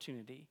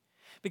opportunity.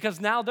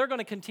 Because now they're going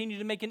to continue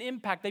to make an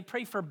impact. They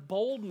pray for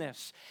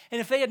boldness. And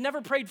if they had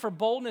never prayed for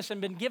boldness and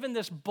been given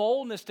this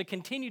boldness to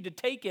continue to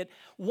take it,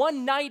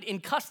 one night in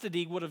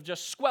custody would have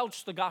just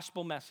squelched the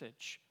gospel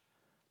message.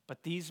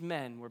 But these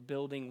men were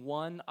building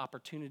one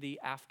opportunity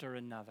after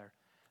another.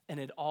 And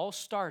it all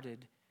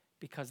started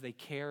because they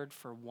cared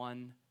for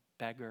one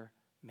beggar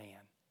man.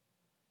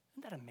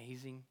 Isn't that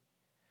amazing?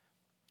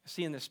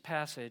 See, in this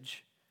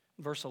passage,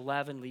 verse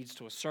 11 leads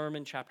to a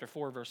sermon. Chapter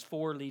 4, verse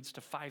 4 leads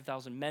to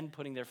 5,000 men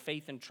putting their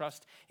faith and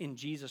trust in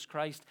Jesus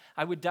Christ.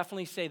 I would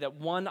definitely say that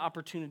one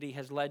opportunity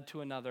has led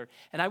to another.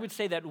 And I would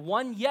say that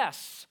one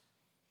yes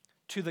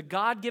to the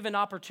God-given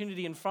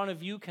opportunity in front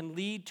of you can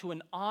lead to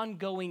an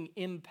ongoing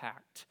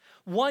impact.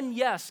 One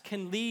yes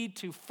can lead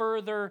to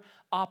further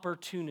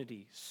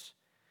opportunities.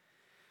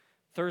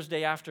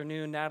 Thursday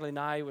afternoon, Natalie and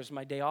I, it was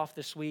my day off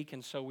this week,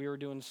 and so we were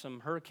doing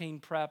some hurricane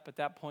prep. At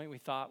that point, we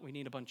thought we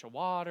need a bunch of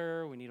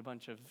water, we need a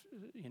bunch of,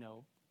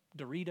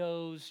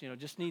 Doritos,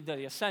 just need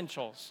the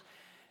essentials.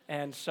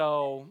 And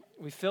so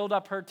we filled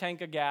up her tank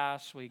of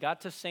gas. We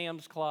got to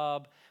Sam's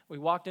Club. We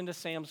walked into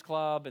Sam's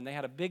Club, and they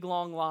had a big,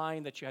 long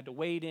line that you had to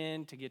wait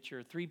in to get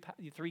your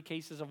three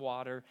cases of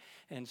water.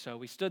 And so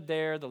we stood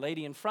there. The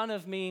lady in front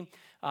of me,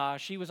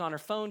 she was on her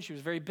phone. She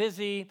was very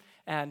busy.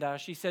 And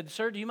she said,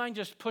 "Sir, do you mind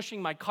just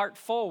pushing my cart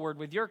forward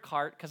with your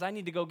cart? Because I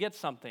need to go get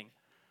something."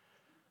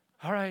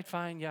 "All right,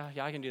 fine. Yeah,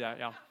 I can do that.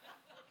 Yeah."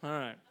 All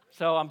right.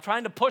 So I'm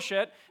trying to push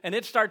it, and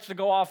it starts to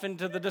go off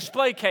into the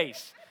display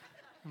case.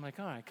 I'm like,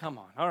 all right, come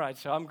on. All right,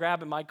 so I'm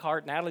grabbing my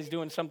cart. Natalie's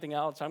doing something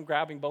else. I'm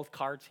grabbing both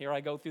carts. Here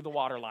I go through the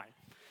water line.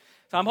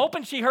 So I'm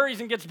hoping she hurries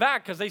and gets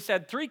back because they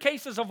said 3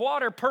 cases of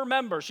water per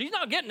member. She's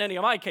not getting any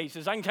of my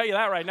cases. I can tell you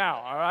that right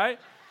now, all right?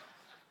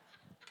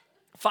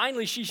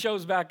 Finally, she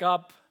shows back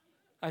up.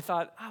 I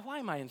thought, why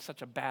am I in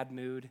such a bad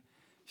mood?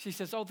 She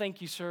says, "Oh,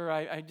 thank you, sir.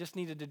 I just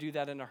needed to do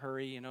that in a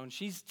hurry, And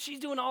she's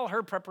doing all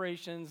her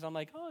preparations. I'm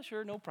like, "Oh,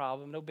 sure, no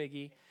problem, no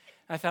biggie."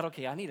 I thought,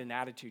 okay, I need an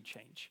attitude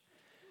change.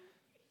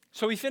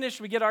 So we finished,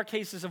 we get our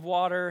cases of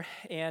water,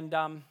 and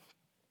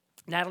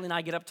Natalie and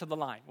I get up to the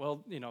line.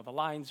 Well, the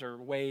lines are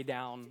way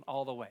down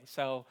all the way.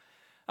 So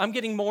I'm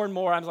getting more and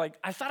more. I was like,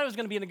 I thought I was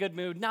going to be in a good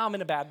mood. Now I'm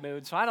in a bad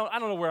mood, so I don't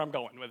know where I'm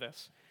going with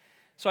this.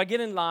 So I get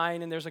in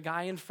line, and there's a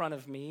guy in front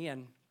of me,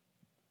 and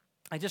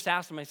I just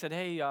asked him, I said,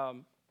 "Hey,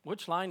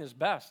 which line is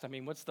best? I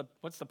mean, what's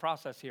the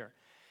process here?"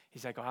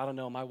 He's like, "Oh, I don't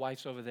know. My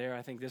wife's over there.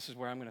 I think this is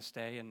where I'm going to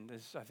stay, and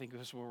I think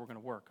this is where we're going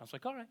to work." I was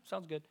like, "All right,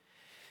 sounds good."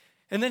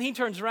 And then he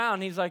turns around,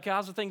 and he's like,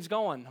 "How's the things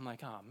going?" I'm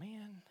like, "Oh,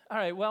 man. All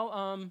right,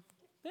 well,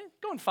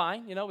 going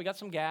fine. We got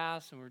some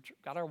gas, and we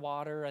got our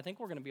water. I think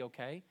we're going to be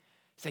okay."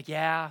 He's like,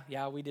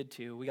 yeah, we did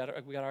too. We got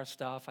our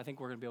stuff. I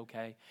think we're going to be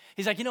okay.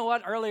 He's like, "You know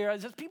what? Earlier,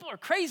 people are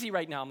crazy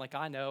right now." I'm like,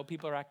 "I know.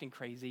 People are acting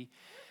crazy."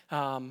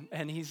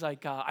 And he's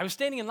like, "I was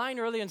standing in line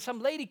earlier, and some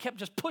lady kept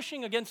just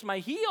pushing against my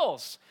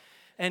heels."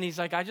 And he's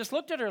like, "I just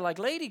looked at her like,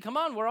 lady, come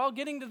on, we're all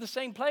getting to the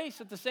same place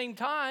at the same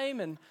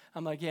time." And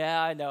I'm like,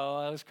 "Yeah, I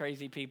know, those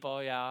crazy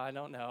people. Yeah, I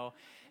don't know."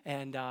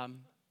 And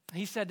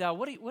he said,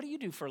 what do you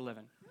do for a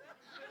living?"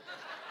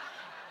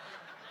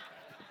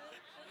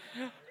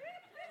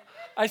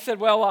 I said,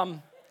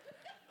 "Well,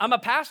 I'm a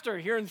pastor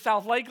here in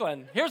South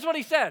Lakeland." Here's what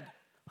he said.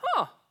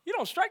 "Huh, you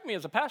don't strike me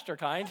as a pastor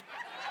kind."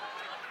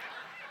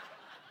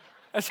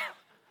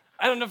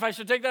 I don't know if I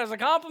should take that as a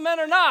compliment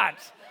or not.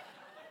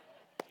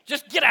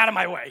 Just get out of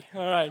my way.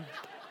 All right.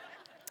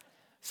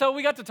 So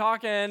we got to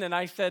talking, and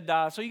I said,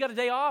 "So you got a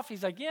day off?"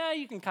 He's like, "Yeah,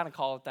 you can kind of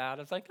call it that."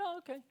 I was like, "Oh,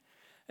 okay."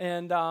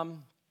 And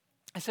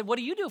I said, "What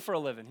do you do for a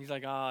living?" He's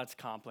like, "Oh, it's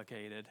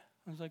complicated."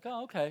 I was like,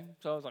 "Oh, okay."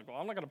 So I was like, "Well,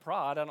 I'm not going to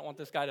prod. I don't want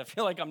this guy to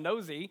feel like I'm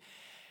nosy."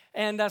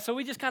 And so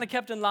we just kind of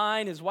kept in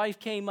line. His wife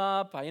came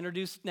up. I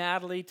introduced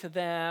Natalie to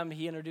them.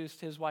 He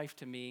introduced his wife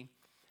to me.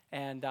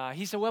 And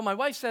he said, "Well, my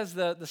wife says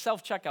the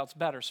self-checkout's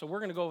better, so we're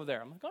going to go over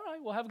there." I'm like, "All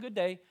right, we'll have a good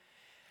day."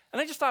 And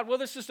I just thought, well,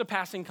 this is just a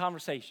passing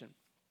conversation.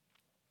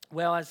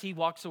 Well, as he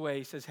walks away,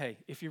 he says, "Hey,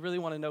 if you really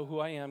want to know who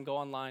I am, go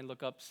online,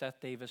 look up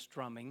Seth Davis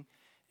drumming,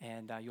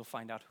 and you'll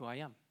find out who I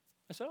am."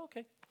 I said,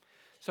 "Okay."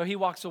 So he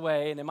walks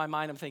away, and in my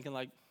mind, I'm thinking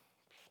like,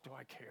 do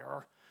I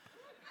care?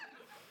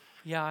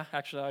 Yeah,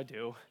 actually, I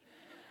do.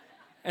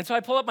 And so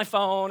I pull up my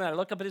phone, and I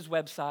look up at his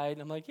website,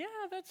 and I'm like, "Yeah,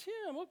 that's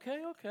him.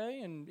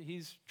 Okay. And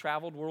he's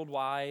traveled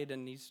worldwide,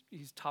 and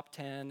he's top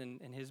 10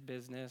 in his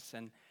business.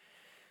 And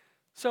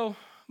so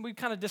we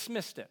kind of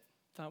dismissed it.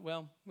 Thought,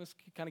 well, let's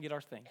kind of get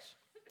our things.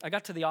 I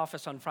got to the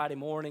office on Friday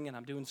morning, and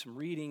I'm doing some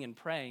reading and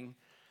praying.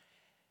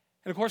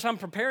 And, of course, I'm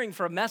preparing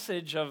for a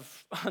message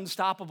of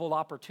unstoppable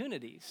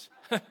opportunities.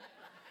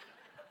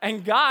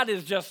 And God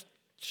is just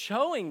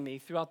showing me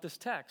throughout this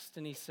text.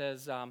 And he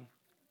says, "I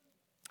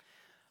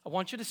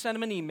want you to send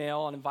him an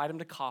email and invite him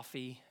to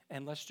coffee,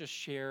 and let's just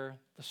share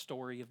the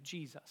story of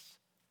Jesus."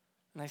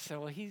 And I said,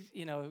 "Well, he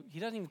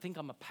doesn't even think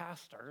I'm a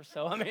pastor.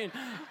 So, I mean,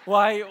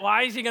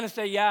 why is he going to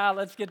say, yeah,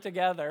 let's get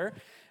together?"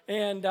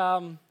 And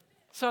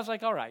so I was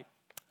like, all right.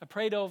 I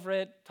prayed over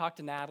it, talked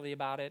to Natalie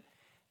about it.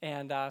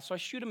 And so I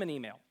shoot him an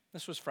email.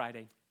 This was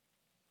Friday.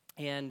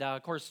 And,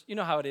 of course, you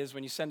know how it is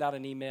when you send out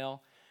an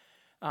email.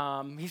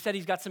 He said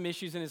he's got some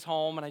issues in his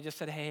home, and I just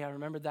said, "Hey, I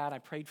remembered that. I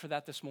prayed for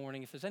that this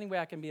morning. If there's any way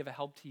I can be of a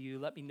help to you,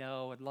 let me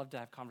know. I'd love to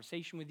have a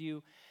conversation with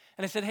you."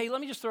 And I said, "Hey, let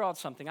me just throw out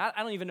something. I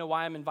don't even know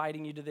why I'm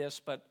inviting you to this,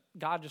 but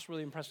God just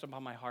really impressed it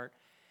upon my heart.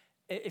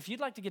 If you'd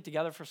like to get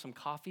together for some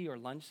coffee or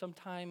lunch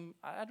sometime,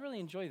 I'd really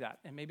enjoy that.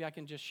 And maybe I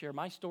can just share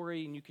my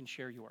story, and you can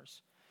share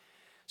yours."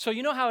 So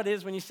you know how it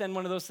is when you send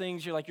one of those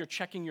things, you're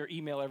checking your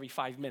email every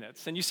 5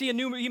 minutes. And you see a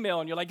new email,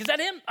 and you're like, "Is that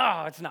him?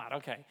 Oh, it's not.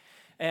 Okay."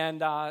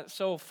 And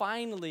so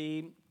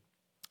finally,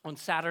 on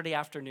Saturday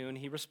afternoon,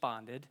 he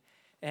responded,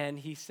 and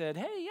he said,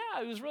 "Hey,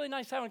 yeah, it was really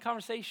nice having a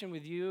conversation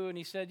with you." And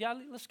he said, "Yeah,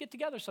 let's get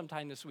together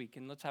sometime this week,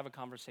 and let's have a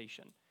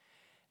conversation."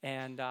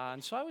 And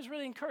so I was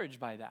really encouraged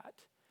by that.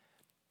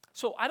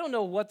 So I don't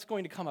know what's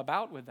going to come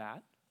about with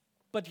that,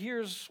 but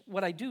here's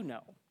what I do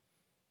know,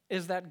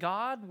 is that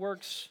God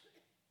works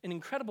in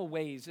incredible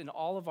ways in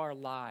all of our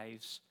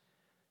lives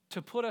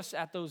to put us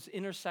at those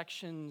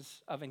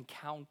intersections of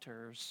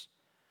encounters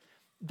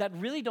that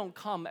really don't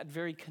come at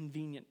very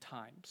convenient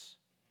times.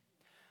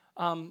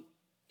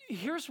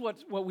 here's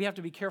what we have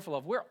to be careful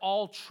of. We're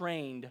all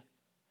trained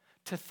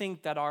to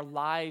think that our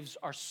lives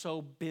are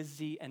so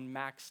busy and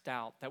maxed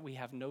out that we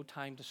have no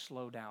time to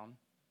slow down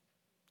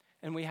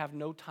and we have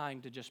no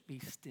time to just be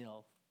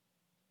still.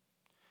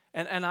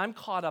 And I'm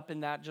caught up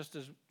in that just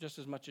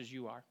as much as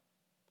you are.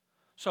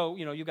 So,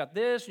 you got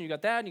this and you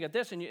got that and you got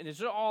this and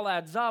it all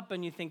adds up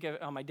and you think,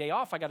 on my day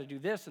off, I got to do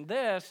this and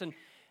this.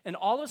 And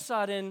all of a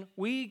sudden,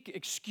 we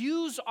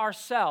excuse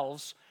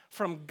ourselves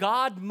from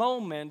God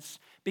moments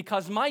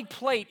because my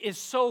plate is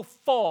so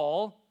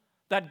full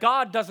that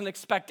God doesn't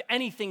expect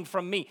anything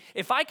from me.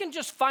 If I can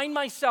just find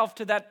myself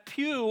to that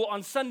pew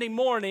on Sunday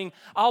morning,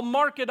 I'll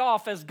mark it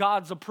off as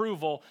God's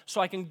approval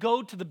so I can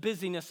go to the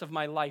busyness of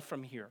my life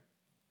from here.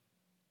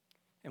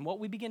 And what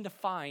we begin to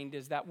find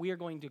is that we are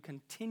going to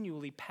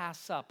continually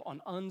pass up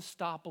on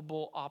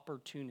unstoppable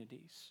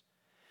opportunities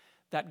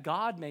that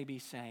God may be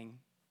saying,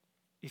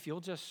 if you'll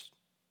just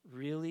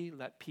really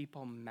let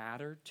people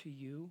matter to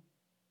you,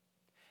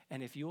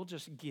 and if you'll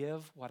just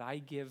give what I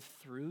give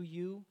through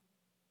you,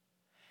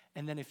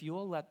 and then if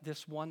you'll let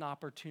this one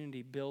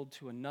opportunity build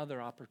to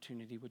another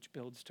opportunity, which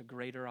builds to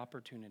greater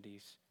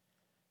opportunities,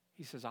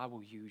 he says, I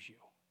will use you.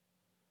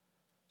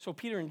 So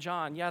Peter and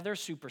John, yeah, they're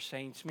super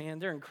saints, man.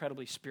 They're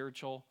incredibly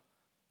spiritual.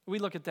 We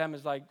look at them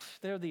as like,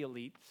 they're the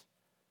elites.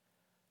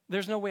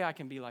 There's no way I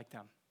can be like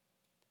them.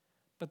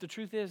 But the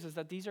truth is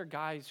that these are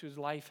guys whose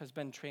life has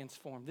been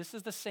transformed. This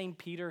is the same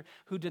Peter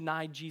who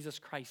denied Jesus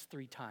Christ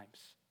 3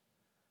 times.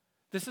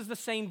 This is the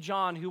same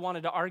John who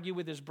wanted to argue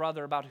with his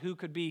brother about who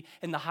could be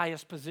in the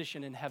highest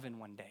position in heaven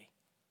one day.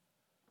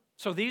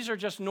 So these are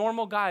just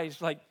normal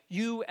guys like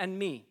you and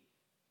me.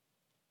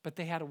 But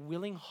they had a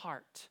willing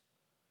heart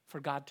for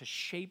God to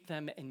shape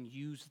them and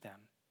use them.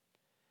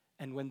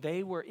 And when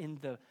they were in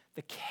the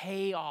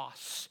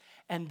chaos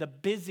and the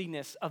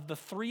busyness of the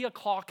 3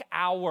 o'clock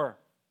hour,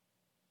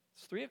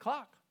 it's 3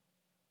 o'clock.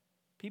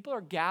 People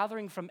are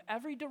gathering from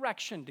every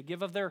direction to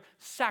give of their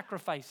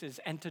sacrifices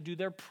and to do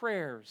their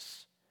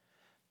prayers.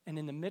 And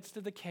in the midst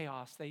of the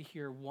chaos, they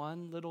hear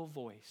one little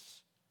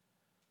voice.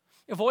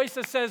 A voice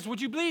that says,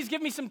 would you please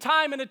give me some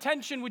time and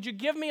attention? Would you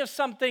give me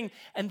something?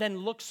 And then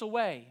looks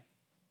away.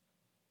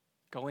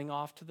 Going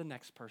off to the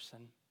next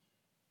person,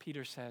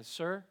 Peter says,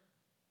 sir,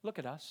 look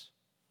at us.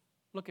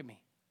 Look at me.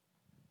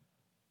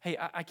 Hey,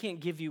 I can't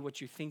give you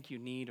what you think you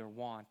need or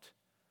want,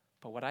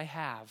 but what I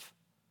have,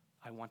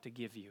 I want to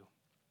give you.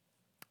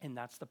 And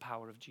that's the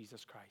power of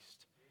Jesus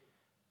Christ.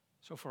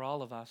 So for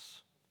all of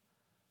us,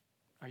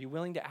 are you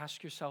willing to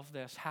ask yourself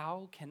this?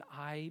 How can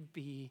I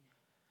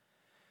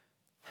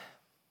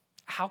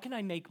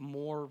make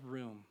more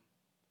room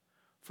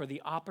for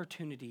the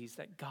opportunities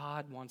that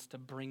God wants to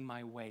bring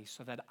my way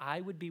so that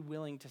I would be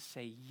willing to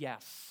say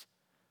yes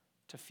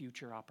to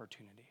future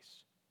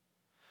opportunities?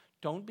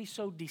 Don't be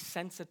so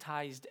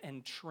desensitized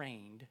and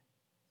trained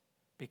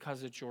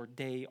because it's your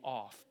day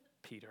off,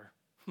 Peter,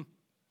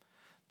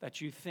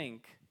 that you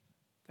think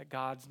that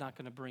God's not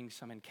going to bring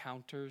some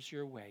encounters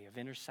your way of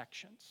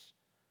intersections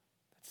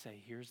that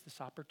say, here's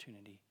this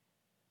opportunity.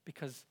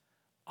 Because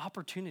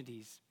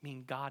opportunities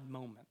mean God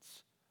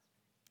moments.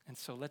 And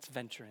so let's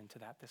venture into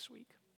that this week.